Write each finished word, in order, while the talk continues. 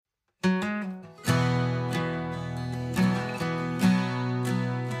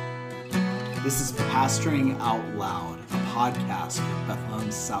This is Pastoring Out Loud, a podcast for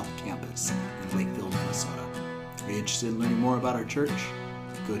Bethlehem's South Campus in Lakeville, Minnesota. Are you interested in learning more about our church?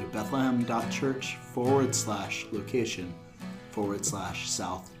 Go to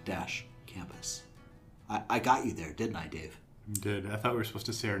bethlehem.church/location/south-campus. I got you there, didn't I, Dave? You did. I thought we were supposed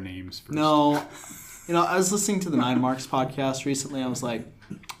to say our names first. No. I was listening to the Nine Marks podcast recently. I was like,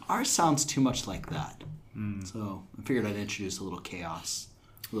 ours sounds too much like that. So I figured I'd introduce a little chaos,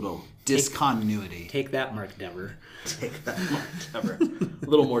 a little discontinuity. Take that, Mark Dever. Take that, Mark Dever. A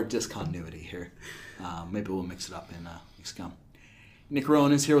little more discontinuity here. Maybe we'll mix it up in weeks to come. Nick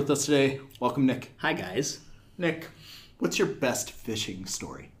Rowan is here with us today. Welcome, Nick. Hi, guys. Nick, what's your best fishing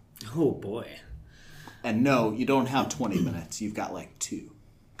story? Oh, boy. And no, you don't have 20 minutes. You've got like 2.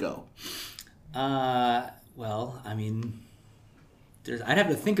 Go. Well, I mean, I'd have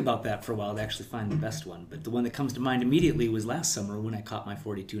to think about that for a while to actually find the best one. But the one that comes to mind immediately was last summer when I caught my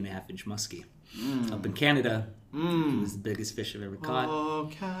 42.5-inch muskie. Up in Canada. It was the biggest fish I've ever caught. Oh,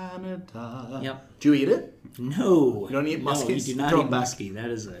 Canada. Yep. Do you eat it? No. You don't eat muskies? No, you do not Throw eat 'em back. muskie. That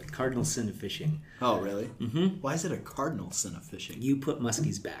is a cardinal sin of fishing. Oh, really? Mm-hmm. Why is it a cardinal sin of fishing? You put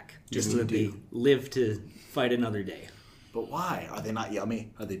muskies back. Just so you that do. they live to fight another day. But why? Are they not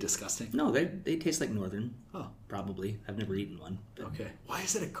yummy? Are they disgusting? No, they taste like northern. Oh, Probably. I've never eaten one. But okay. Why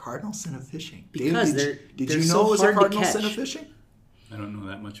is it a cardinal sin of fishing? Because Dave, did they're you know so it was a hard to cardinal sin of catch. fishing? I don't know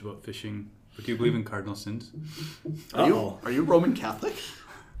that much about fishing. But do you believe in cardinal sins? Are you Roman Catholic?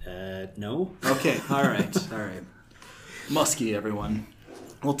 No. Okay, all right. Muskie, everyone.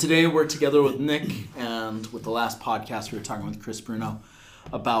 Well, today we're together with Nick, and with the last podcast we were talking with Chris Bruno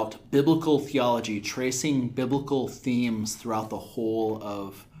about biblical theology, tracing biblical themes throughout the whole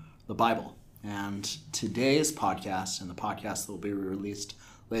of the Bible. And today's podcast and the podcast that will be released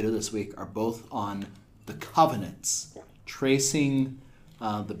later this week are both on the covenants, tracing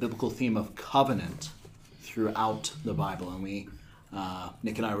the biblical theme of covenant throughout the Bible. And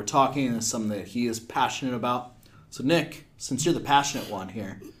Nick and I were talking, and it's something that he is passionate about. So Nick, since you're the passionate one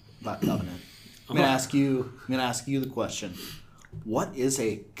here about covenant, I'm going to ask you the question: what is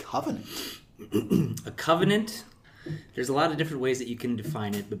a covenant? A covenant, there's a lot of different ways that you can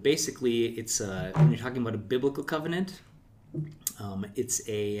define it, but basically it's when you're talking about a biblical covenant, it's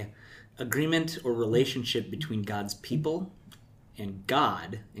a agreement or relationship between God's people and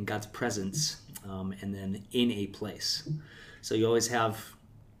God and God's presence, and then in a place. So you always have,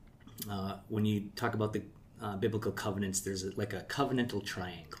 when you talk about the biblical covenants, there's like a covenantal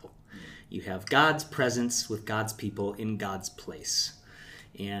triangle. You have God's presence with God's people in God's place,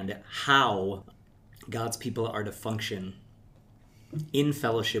 and how God's people are to function in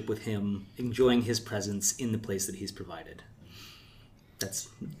fellowship with Him, enjoying His presence in the place that He's provided. That's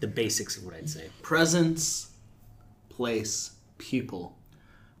the basics of what I'd say. Presence, place, people.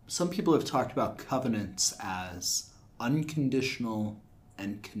 Some people have talked about covenants as unconditional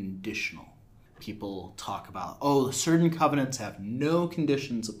and conditional. People talk about, certain covenants have no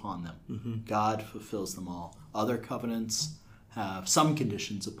conditions upon them. Mm-hmm. God fulfills them all. Other covenants have some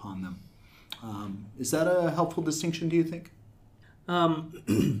conditions upon them. Is that a helpful distinction, do you think?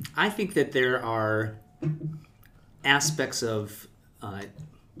 I think that there are aspects of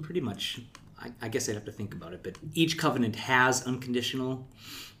pretty much, I guess I'd have to think about it, but each covenant has unconditional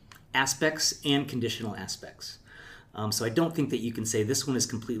aspects and conditional aspects. So I don't think that you can say this one is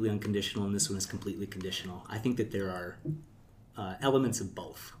completely unconditional and this one is completely conditional. I think that there are elements of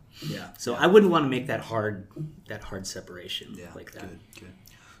both. Yeah. So I wouldn't want to make that hard separation like that. Good.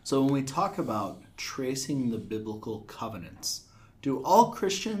 So when we talk about tracing the biblical covenants, do all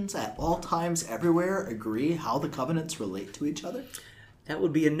Christians at all times everywhere agree how the covenants relate to each other? That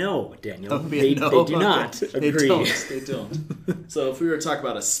would be a no, Daniel. That would be a no. They do not agree. They don't. So if we were to talk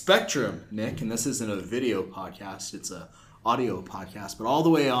about a spectrum, Nick, and this isn't a video podcast, it's a audio podcast, but all the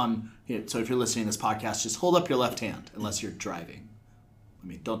way on, so if you're listening to this podcast, just hold up your left hand unless you're driving. I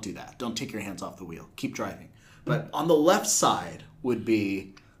mean, don't do that. Don't take your hands off the wheel. Keep driving. But on the left side would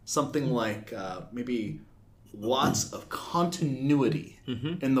be something like maybe lots of continuity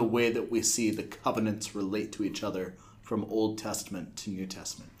in the way that we see the covenants relate to each other from Old Testament to New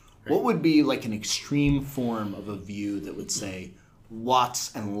Testament. Right. What would be like an extreme form of a view that would say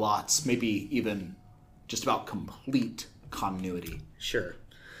lots and lots, maybe even just about complete continuity? Sure.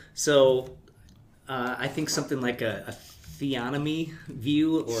 So I think something like a theonomy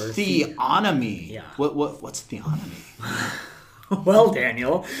view or... Theonomy? Yeah. What's theonomy? Well,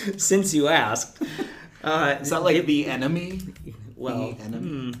 Daniel, since you asked... is that like the enemy? Well, the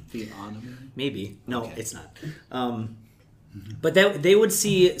enemy? Theonomy? Maybe. No, Okay. it's not. But they would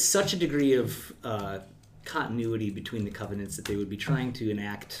see such a degree of continuity between the covenants that they would be trying to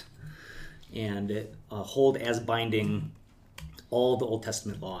enact and hold as binding all the Old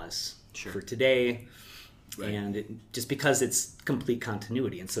Testament laws for today. Right. And just because it's complete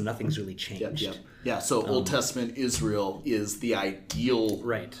continuity, and so nothing's really changed. Yeah, so Old Testament Israel is the ideal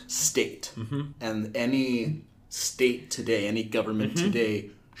state. And any state today, any government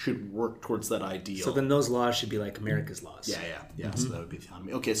today should work towards that ideal. So then those laws should be like America's laws. Yeah. So that would be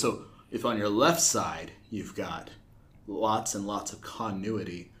theonomy. Okay, so if on your left side you've got lots and lots of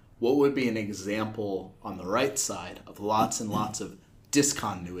continuity, what would be an example on the right side of lots and lots of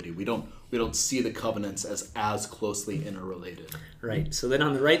discontinuity? We don't see the covenants as closely interrelated. Right. So then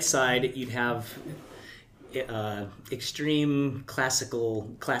on the right side, you'd have extreme classic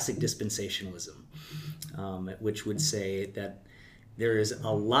dispensationalism, which would say that there is a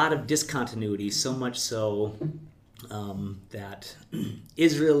lot of discontinuity, so much so that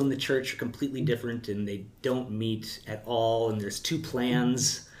Israel and the church are completely different and they don't meet at all, and there's two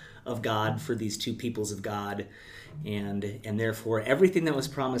plans of God for these two peoples of God, and therefore everything that was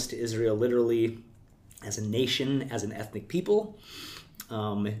promised to Israel literally as a nation, as an ethnic people,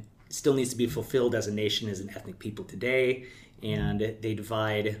 still needs to be fulfilled as a nation, as an ethnic people today. And they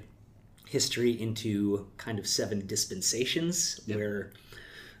divide history into kind of 7 dispensations where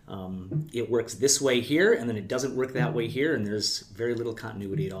it works this way here, and then it doesn't work that way here, and there's very little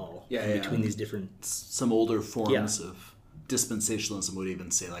continuity at all between these different... Some older forms of dispensationalism would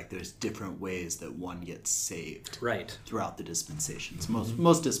even say like there's different ways that one gets saved throughout the dispensations.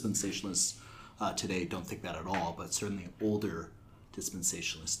 Most dispensationalists today don't think that at all, but certainly older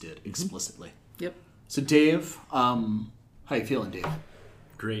dispensationalists did explicitly. Yep. So Dave, how you feeling, Dave?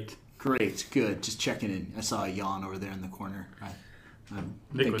 Great, good. Just checking in. I saw a yawn over there in the corner.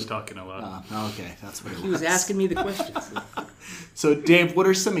 Nick was talking a lot. Okay, that's what it was. He was asking me the questions. So, Dave, what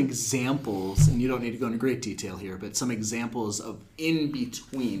are some examples, and you don't need to go into great detail here, but some examples of in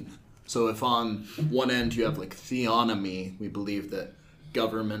between? So if on one end you have like theonomy, we believe that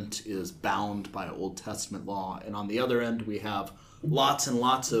government is bound by Old Testament law, and on the other end we have lots and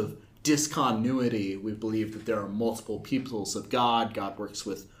lots of discontinuity. We believe that there are multiple peoples of God. God works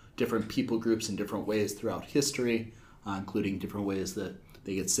with different people groups in different ways throughout history, including different ways that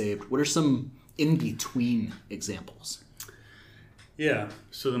they get saved. What are some in-between examples? Yeah,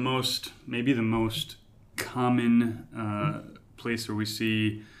 so the most common place where we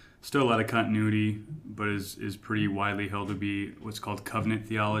see still a lot of continuity, but is pretty widely held to be what's called covenant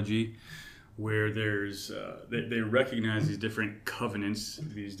theology, where there's they recognize these different covenants,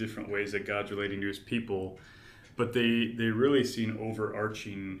 these different ways that God's relating to his people, but they really see an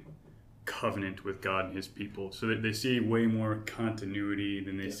overarching covenant with God and his people. So that they see way more continuity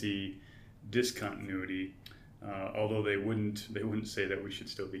than they see discontinuity. Although they wouldn't say that we should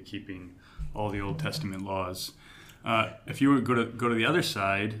still be keeping all the Old Testament laws. If you were to go to the other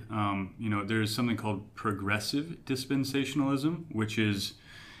side, there's something called progressive dispensationalism, which is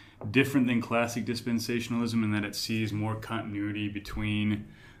different than classic dispensationalism in that it sees more continuity between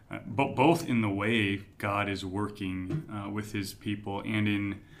both in the way God is working with his people and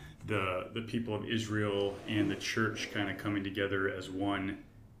in the people of Israel and the church kind of coming together as one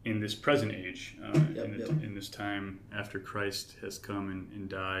in this present age, in this time after Christ has come and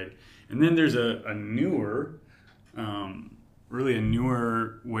died. And then there's a newer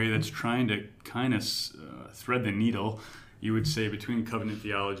way that's trying to kind of thread the needle, you would say, between covenant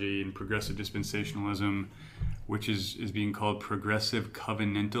theology and progressive dispensationalism, which is being called progressive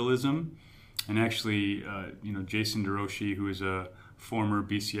covenantalism. And actually, Jason DeRoshi, who is a former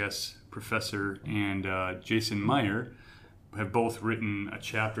BCS professor, and Jason Meyer have both written a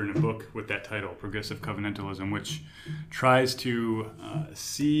chapter in a book with that title, Progressive Covenantalism, which tries to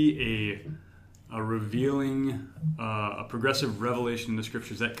see a revealing, a progressive revelation in the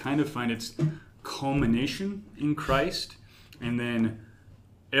scriptures that kind of find its culmination in Christ, and then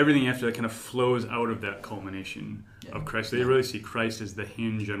everything after that kind of flows out of that culmination of Christ. They really see Christ as the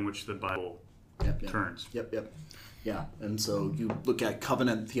hinge on which the Bible turns. Yeah, and so you look at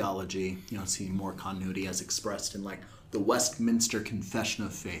covenant theology, see more continuity as expressed in like the Westminster Confession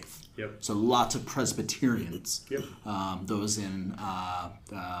of Faith. So lots of Presbyterians, those in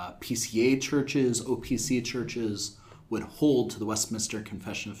PCA churches, OPC churches would hold to the Westminster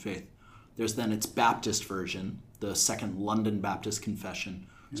Confession of Faith. There's then its Baptist version, the Second London Baptist Confession.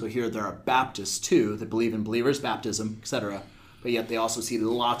 So here there are Baptists too that believe in believers' baptism, etc., but yet they also see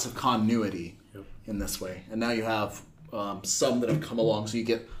lots of continuity in this way. And now you have some that have come along, so you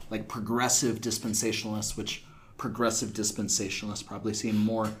get like progressive dispensationalists, which progressive dispensationalists probably seeing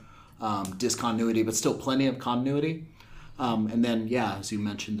more discontinuity, but still plenty of continuity. And then, as you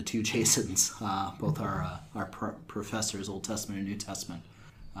mentioned, the two Jasons, both are professors, Old Testament and New Testament.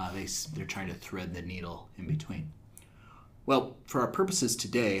 They're trying to thread the needle in between. Well, for our purposes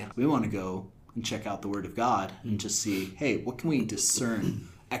today, we want to go and check out the Word of God and just see, hey, what can we discern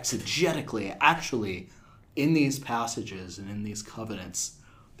exegetically, actually, in these passages and in these covenants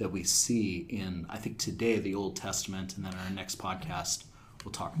that we see in, I think today, the Old Testament, and then our next podcast,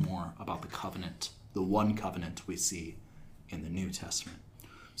 we'll talk more about the covenant, the one covenant we see in the New Testament.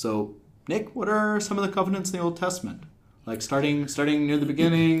 So, Nick, what are some of the covenants in the Old Testament? Like starting near the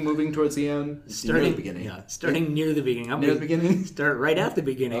beginning, moving towards the end. Starting near the beginning. Yeah, starting near the beginning. Near the beginning. Start right at the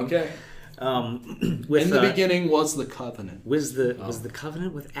beginning. Okay. With, in the beginning was the covenant. Was the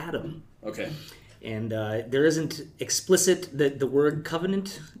covenant with Adam. Okay. And there isn't explicit, the word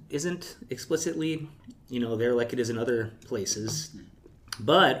covenant isn't explicitly, there like it is in other places.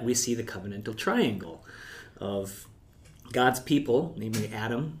 But we see the covenantal triangle of God's people, namely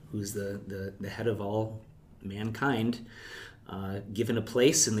Adam, who's the head of all mankind, given a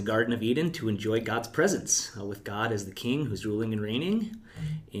place in the Garden of Eden to enjoy God's presence, with God as the king who's ruling and reigning.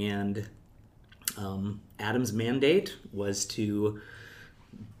 And Adam's mandate was to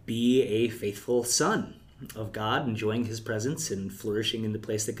be a faithful son of God, enjoying his presence and flourishing in the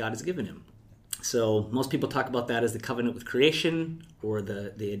place that God has given him. So most people talk about that as the covenant with creation or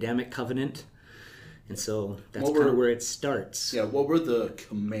the Adamic covenant. And so that's kind of where it starts. Yeah, what were the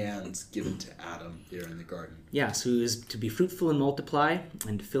commands given to Adam there in the garden? Yeah, so it was to be fruitful and multiply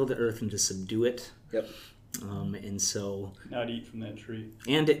and to fill the earth and to subdue it. Yep. And so... Not eat from that tree.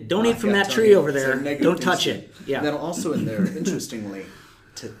 And don't eat from that tree over there. Don't touch it. Yeah. And then also in there, interestingly,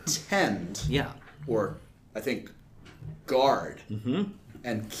 to tend, or I think guard,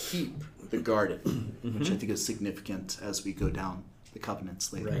 and keep the garden, which I think is significant as we go down the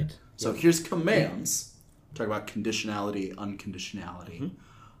covenants later. Right. So here's commands. Talk about conditionality, unconditionality,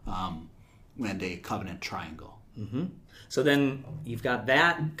 and a covenant triangle. So then you've got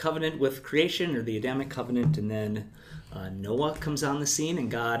that covenant with creation, or the Adamic covenant, and then Noah comes on the scene, and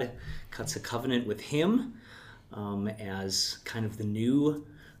God cuts a covenant with him as kind of the new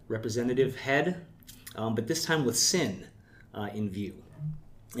representative head, but this time with sin in view.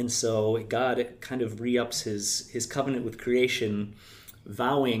 And so God kind of re-ups his covenant with creation,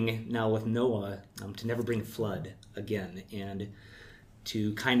 vowing now with Noah to never bring flood again, and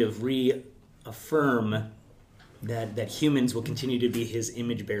to kind of reaffirm that humans will continue to be his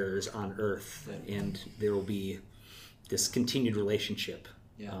image bearers on earth, and there will be this continued relationship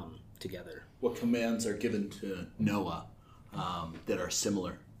together. What commands are given to Noah that are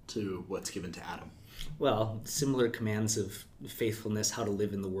similar to what's given to Adam? Well, similar commands of faithfulness, how to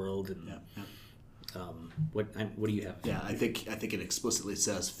live in the world, and what do you have? Yeah, I think it explicitly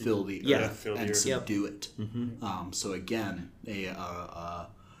says fill the earth and subdue it. So again,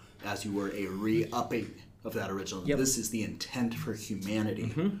 as you were, a re-upping of that original. This is the intent for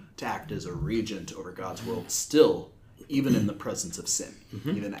humanity to act as a regent over God's world, still, even in the presence of sin,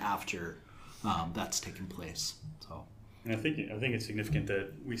 even after that's taken place. So, and I think it's significant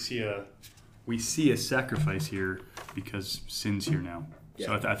that we see a sacrifice here because sin's here now.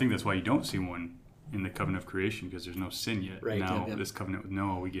 So I think that's why you don't see one in the covenant of creation, because there's no sin yet. Right. Now, this covenant with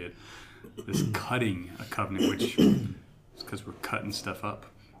Noah, we get this cutting a covenant, which is because we're cutting stuff up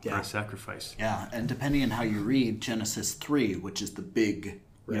for a sacrifice. Yeah, and depending on how you read Genesis 3, which is the big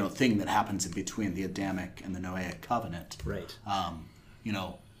thing that happens in between the Adamic and the Noahic covenant. Right.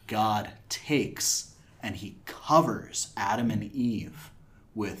 God takes and he covers Adam and Eve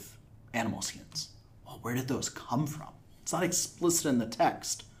with animal skins. Well, where did those come from? It's not explicit in the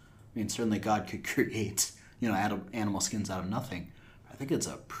text. I mean, certainly God could create, animal skins out of nothing. I think it's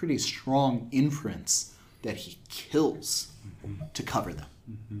a pretty strong inference that he kills to cover them.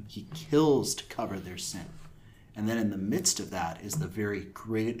 He kills to cover their sin. And then in the midst of that is the very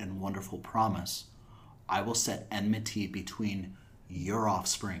great and wonderful promise, I will set enmity between your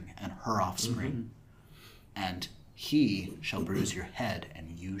offspring and her offspring, and he shall bruise your head and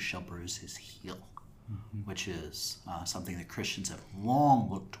you shall bruise his heel, which is something that Christians have long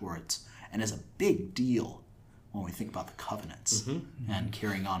looked towards and is a big deal when we think about the covenants and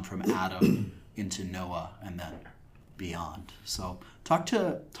carrying on from Adam into Noah and then beyond. So talk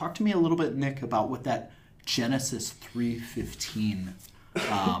to me a little bit, Nick, about what that Genesis 3:15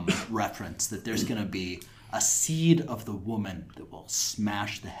 reference, that there's going to be a seed of the woman that will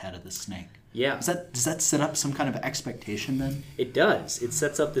smash the head of the snake. Yeah. Does that set up some kind of expectation then? It does. It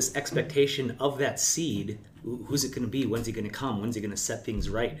sets up this expectation of that seed. Who's it going to be? When's he going to come? When's he going to set things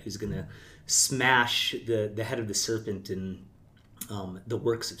right? Who's going to smash the head of the serpent and the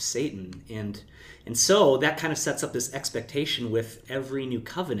works of Satan? And so that kind of sets up this expectation with every new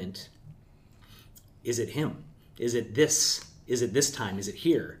covenant. Is it him? Is it this it this time? Is it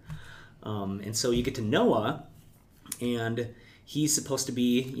here? And so you get to Noah, and he's supposed to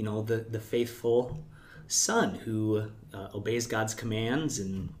be, the faithful son who obeys God's commands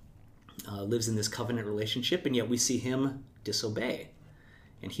and lives in this covenant relationship, and yet we see him disobey.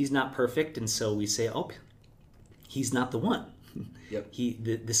 And he's not perfect, and so we say, oh, he's not the one. Yep.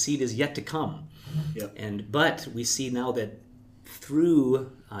 The seed is yet to come. Yep. But we see now that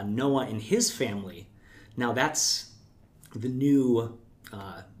through Noah and his family, now that's the new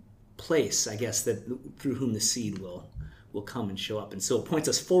place, I guess, that through whom the seed will come and show up. And so it points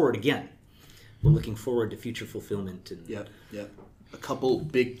us forward again. We're looking forward to future fulfillment. And Yep. A couple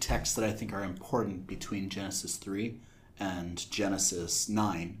big texts that I think are important between Genesis 3 and Genesis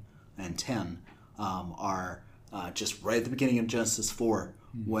 9 and 10 are just right at the beginning of Genesis 4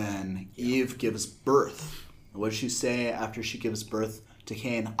 when Eve gives birth. What does she say after she gives birth to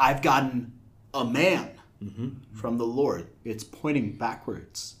Cain? I've gotten a man from the Lord. It's pointing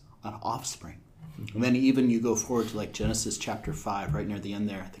backwards on offspring. And then even you go forward to like Genesis chapter 5, right near the end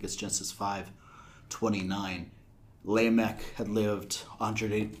there. I think it's Genesis 5:29. Lamech had lived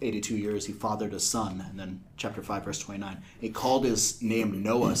 182 years. He fathered a son. And then chapter 5, verse 29. He called his name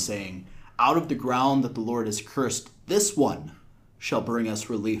Noah, saying, out of the ground that the Lord has cursed, this one shall bring us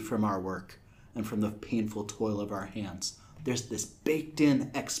relief from our work and from the painful toil of our hands. There's this baked in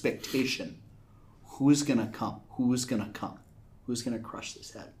expectation. Who's going to come? Who's going to come? Who's going to crush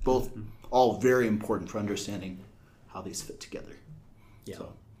this head? Both, all very important for understanding how these fit together. Yeah.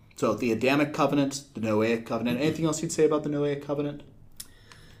 So the Adamic covenant, the Noahic covenant. Anything else you'd say about the Noahic covenant?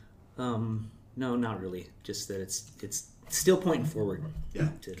 No, not really. Just that it's still pointing forward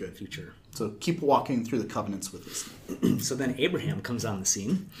to the future. So keep walking through the covenants with us. So then Abraham comes on the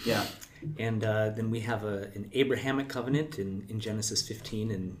scene. Yeah. And then we have an Abrahamic covenant in Genesis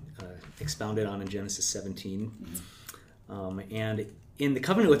 15 and expounded on in Genesis 17. And in the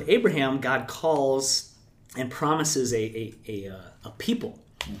covenant with Abraham, God calls and promises a people,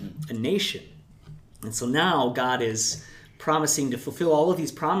 a nation. And so now God is promising to fulfill all of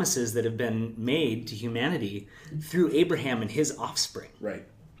these promises that have been made to humanity through Abraham and his offspring. Right.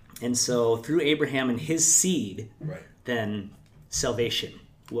 And so through Abraham and his seed, Right. then salvation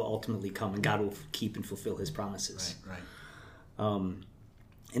will ultimately come and God will keep and fulfill his promises. Right.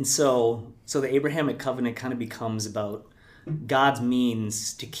 And so the Abrahamic covenant kind of becomes about God's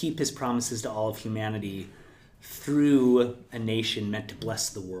means to keep his promises to all of humanity through a nation meant to bless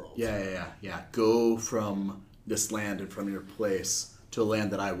the world. Yeah. Go from this land and from your place to a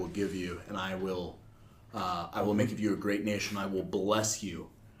land that I will give you, and I will make of you a great nation. I will bless you,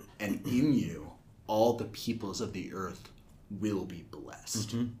 and in you all the peoples of the earth will be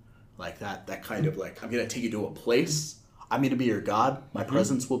blessed. Like that kind of like, I'm going to take you to a place. I'm going to be your God. My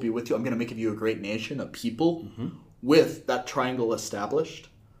presence will be with you. I'm going to make of you a great nation, a people, with that triangle established.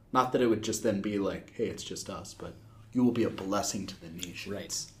 Not that it would just then be like, hey, it's just us, but you will be a blessing to the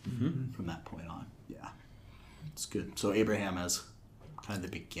nations from that point on. Yeah. It's good. So Abraham is kind of the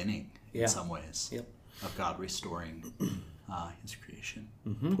beginning in some ways of God restoring his creation.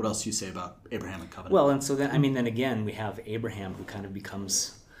 What else do you say about Abraham and covenant? Well, and so then again, we have Abraham who kind of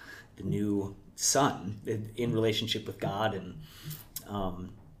becomes the new son in relationship with God.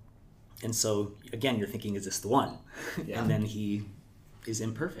 And so, again, you're thinking, is this the one? And then he is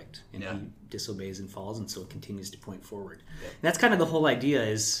imperfect and he disobeys and falls, and so it continues to point forward. And that's kind of the whole idea,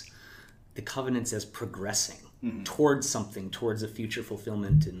 is the covenants as progressing towards something, towards a future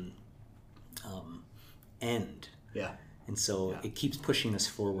fulfillment and end. Yeah. And so it keeps pushing us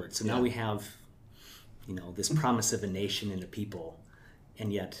forward. So now we have, this promise of a nation and a people,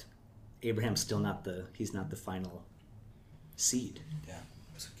 and yet Abraham's still not the final seed. Yeah,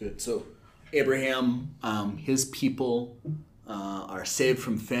 that's good. So Abraham, his people are saved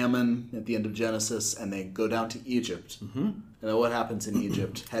from famine at the end of Genesis, and they go down to Egypt. And then what happens in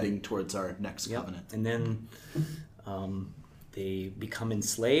Egypt, heading towards our next covenant? And then they become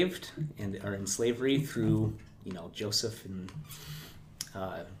enslaved and are in slavery through, Joseph and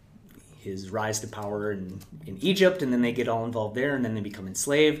his rise to power in Egypt, and then they get all involved there, and then they become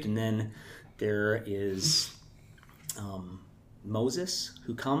enslaved, and then there is Moses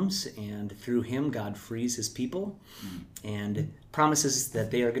who comes, and through him God frees his people and promises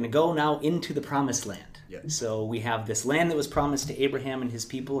that they are going to go now into the promised land. So we have this land that was promised to Abraham and his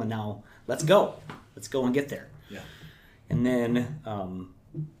people, and now let's go and get there. And then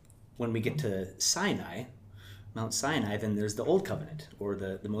when we get to Sinai, Mount Sinai, then there's the Old Covenant, or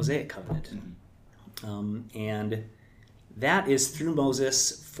the Mosaic Covenant. And that is through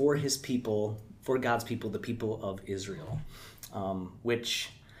Moses for his people, for God's people, the people of Israel, which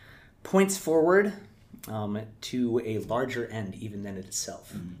points forward to a larger end even than it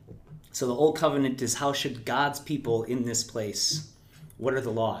itself. So the Old Covenant is how should God's people in this place, what are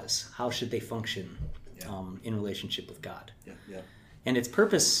the laws? How should they function in relationship with God? And its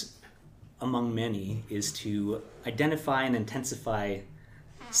purpose, among many, is to identify and intensify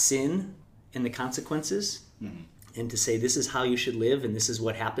sin and the consequences, and to say this is how you should live and this is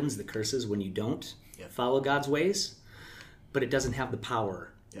what happens, the curses, when you don't follow God's ways. But it doesn't have the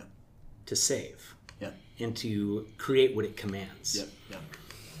power to save and to create what it commands.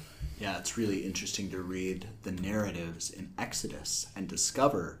 Yeah, it's really interesting to read the narratives in Exodus and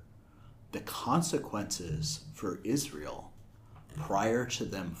discover the consequences for Israel prior to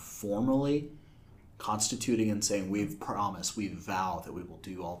them formally constituting and saying, we've promised, we vow that we will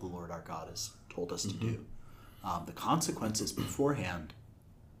do all the Lord our God has told us to do. The consequences beforehand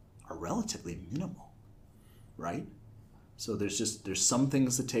are relatively minimal, right? So there's some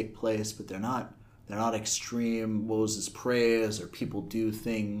things that take place, but they're not extreme. Moses prays or people do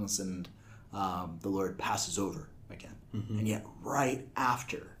things and the Lord passes over again. And yet right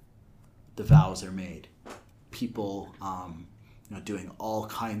after the vows are made, people doing all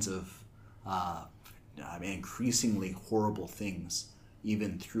kinds of increasingly horrible things,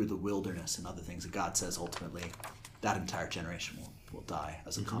 even through the wilderness and other things that God says ultimately that entire generation will die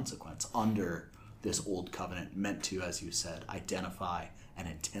as a consequence under this old covenant meant to, as you said, identify and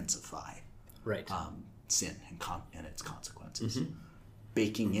intensify sin and its consequences,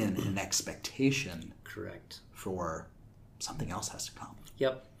 baking in an expectation for something else has to come.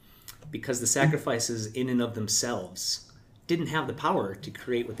 Because the sacrifices in and of themselves didn't have the power to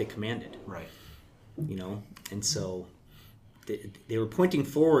create what they commanded. And so they were pointing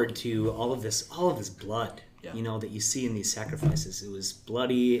forward to all of this blood, that you see in these sacrifices. It was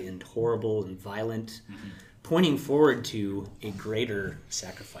bloody and horrible and violent, pointing forward to a greater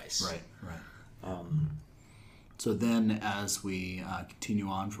sacrifice. So then as we continue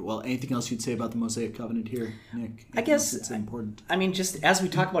on, anything else you'd say about the Mosaic Covenant here, Nick? I guess it's important. Just as we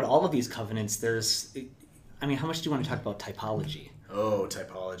talk about all of these covenants, how much do you want to talk about typology? Oh,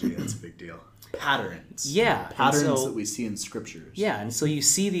 typology, that's a big deal. Patterns. Patterns that we see in scriptures. And so you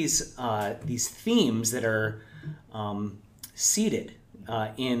see these themes that are seated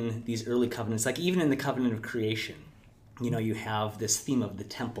in these early covenants, like even in the covenant of creation. You have this theme of the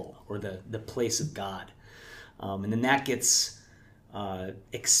temple or the place of God. And then that gets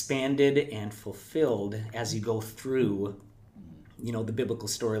expanded and fulfilled as you go through, the biblical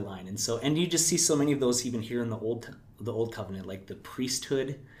storyline. And you just see so many of those even here in the old covenant, like the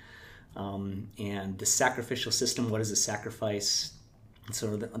priesthood and the sacrificial system. What is a sacrifice? And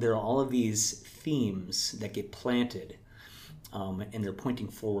so there are all of these themes that get planted, and they're pointing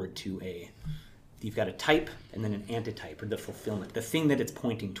forward to you've got a type and then an antitype, or the fulfillment, the thing that it's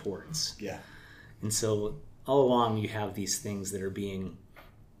pointing towards. And so all along you have these things that are being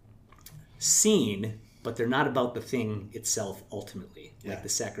seen, but they're not about the thing itself ultimately. Like the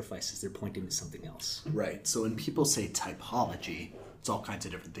sacrifices, they're pointing to something else. Right. So when people say typology, it's all kinds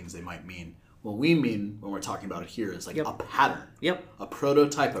of different things they might mean. What we mean when we're talking about it here is like a pattern. A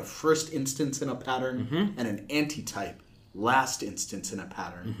prototype, a first instance in a pattern, and an antitype, last instance in a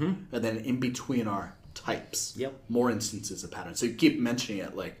pattern. And then in between are types. More instances of pattern. So you keep mentioning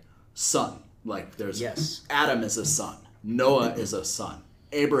it like son. Like there's Adam is a son. Noah is a son.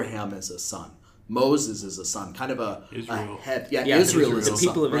 Abraham is a son. Moses is a son. Kind of a head. Israel is a son. The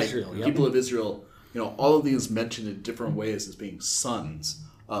people of Israel. People of Israel. All of these mentioned in different ways as being sons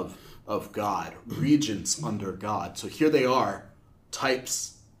of God, regents under God. So here they are,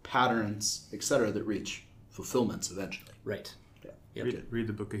 types, patterns, etc., that reach fulfillments eventually. Read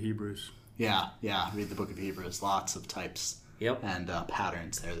the book of Hebrews. Read the book of Hebrews. Lots of types and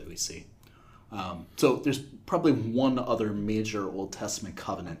patterns there that we see. So there's probably one other major Old Testament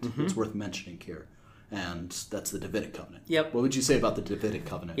covenant that's worth mentioning here, and that's the Davidic covenant. What would you say about the Davidic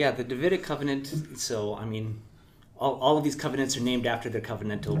covenant? The Davidic covenant, so all of these covenants are named after their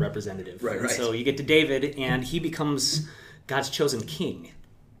covenantal representative. Right. So you get to David, and he becomes God's chosen king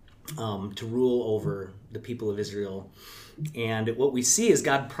to rule over the people of Israel. And what we see is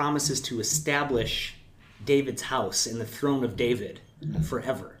God promises to establish David's house and the throne of David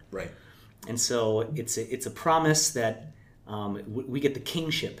forever. And so it's a promise that we get the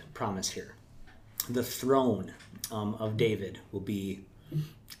kingship promise here. The throne of David will be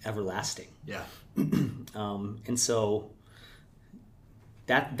everlasting. And so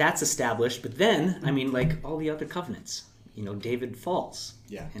that's established. But then, like all the other covenants, David falls.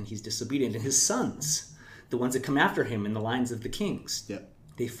 And he's disobedient. And his sons, the ones that come after him in the lines of the kings,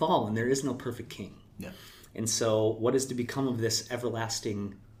 they fall, and there is no perfect king. And so what is to become of this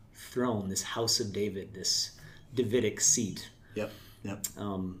everlasting throne, this house of David, this Davidic seat. Yep.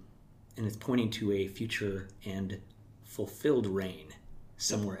 And it's pointing to a future and fulfilled reign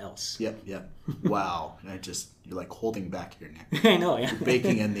somewhere else. Yep. Wow. You're like holding back here, Nick. I know, yeah.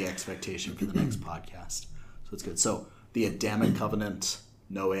 Baking in the expectation for the next podcast. So it's good. So the Adamic covenant,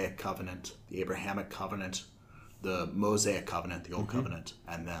 Noahic covenant, the Abrahamic covenant, the Mosaic covenant, the Old Covenant,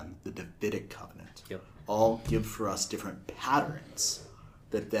 and then the Davidic covenant. Yep. All give for us different patterns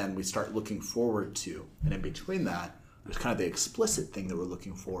that then we start looking forward to. And in between that, there's kind of the explicit thing that we're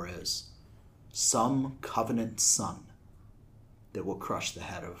looking for is some covenant son that will crush the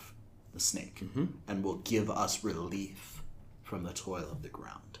head of the snake and will give us relief from the toil of the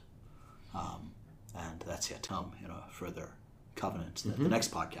ground. And that's yet to come in a further covenant that the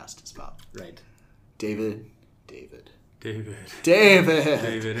next podcast is about. Right. David. Anything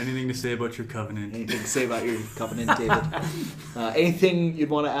to say about your covenant? Anything to say about your covenant, David? Anything you'd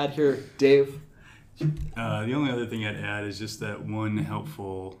want to add here, Dave? The only other thing I'd add is just that one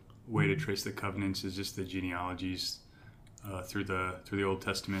helpful way to trace the covenants is just the genealogies through the Old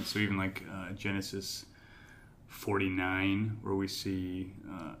Testament. So even like Genesis 49, where we see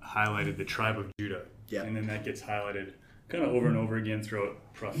highlighted the tribe of Judah, and then that gets highlighted kind of over and over again throughout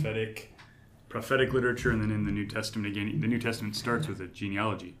prophetic literature, and then in the New Testament again. The New Testament starts with a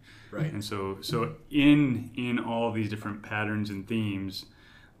genealogy, right? And so in all of these different patterns and themes,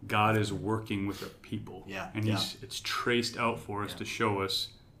 God is working with a people, and it's traced out for us to show us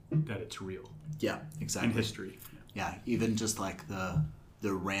that it's real. Yeah, exactly. In history. Yeah, even just like the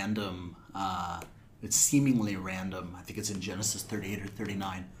random, it's seemingly random. I think it's in Genesis 38 or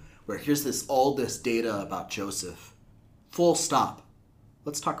 39, where here's all this data about Joseph. Full stop.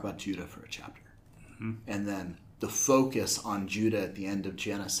 Let's talk about Judah for a chapter. And then the focus on Judah at the end of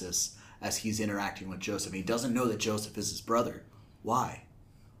Genesis as he's interacting with Joseph. He doesn't know that Joseph is his brother. Why?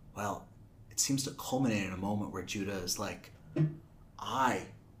 Well, it seems to culminate in a moment where Judah is like, I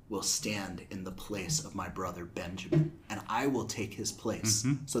will stand in the place of my brother Benjamin, and I will take his place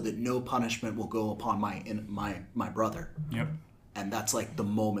so that no punishment will go upon my brother. Yep. And that's like the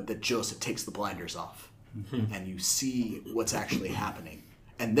moment that Joseph takes the blinders off, and you see what's actually happening.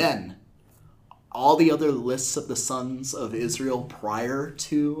 And then all the other lists of the sons of Israel prior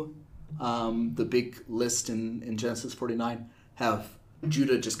to the big list in Genesis 49 have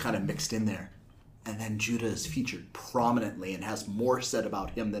Judah just kind of mixed in there. And then Judah is featured prominently and has more said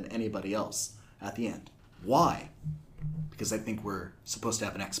about him than anybody else at the end. Why? Because I think we're supposed to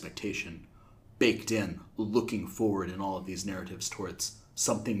have an expectation baked in, looking forward in all of these narratives towards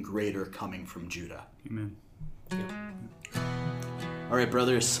something greater coming from Judah. Amen. All right,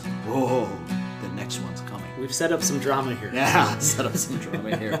 brothers. Whoa, the next one's coming. We've set up some drama here. Yeah, set up some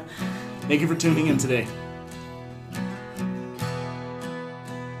drama here. Thank you for tuning in today.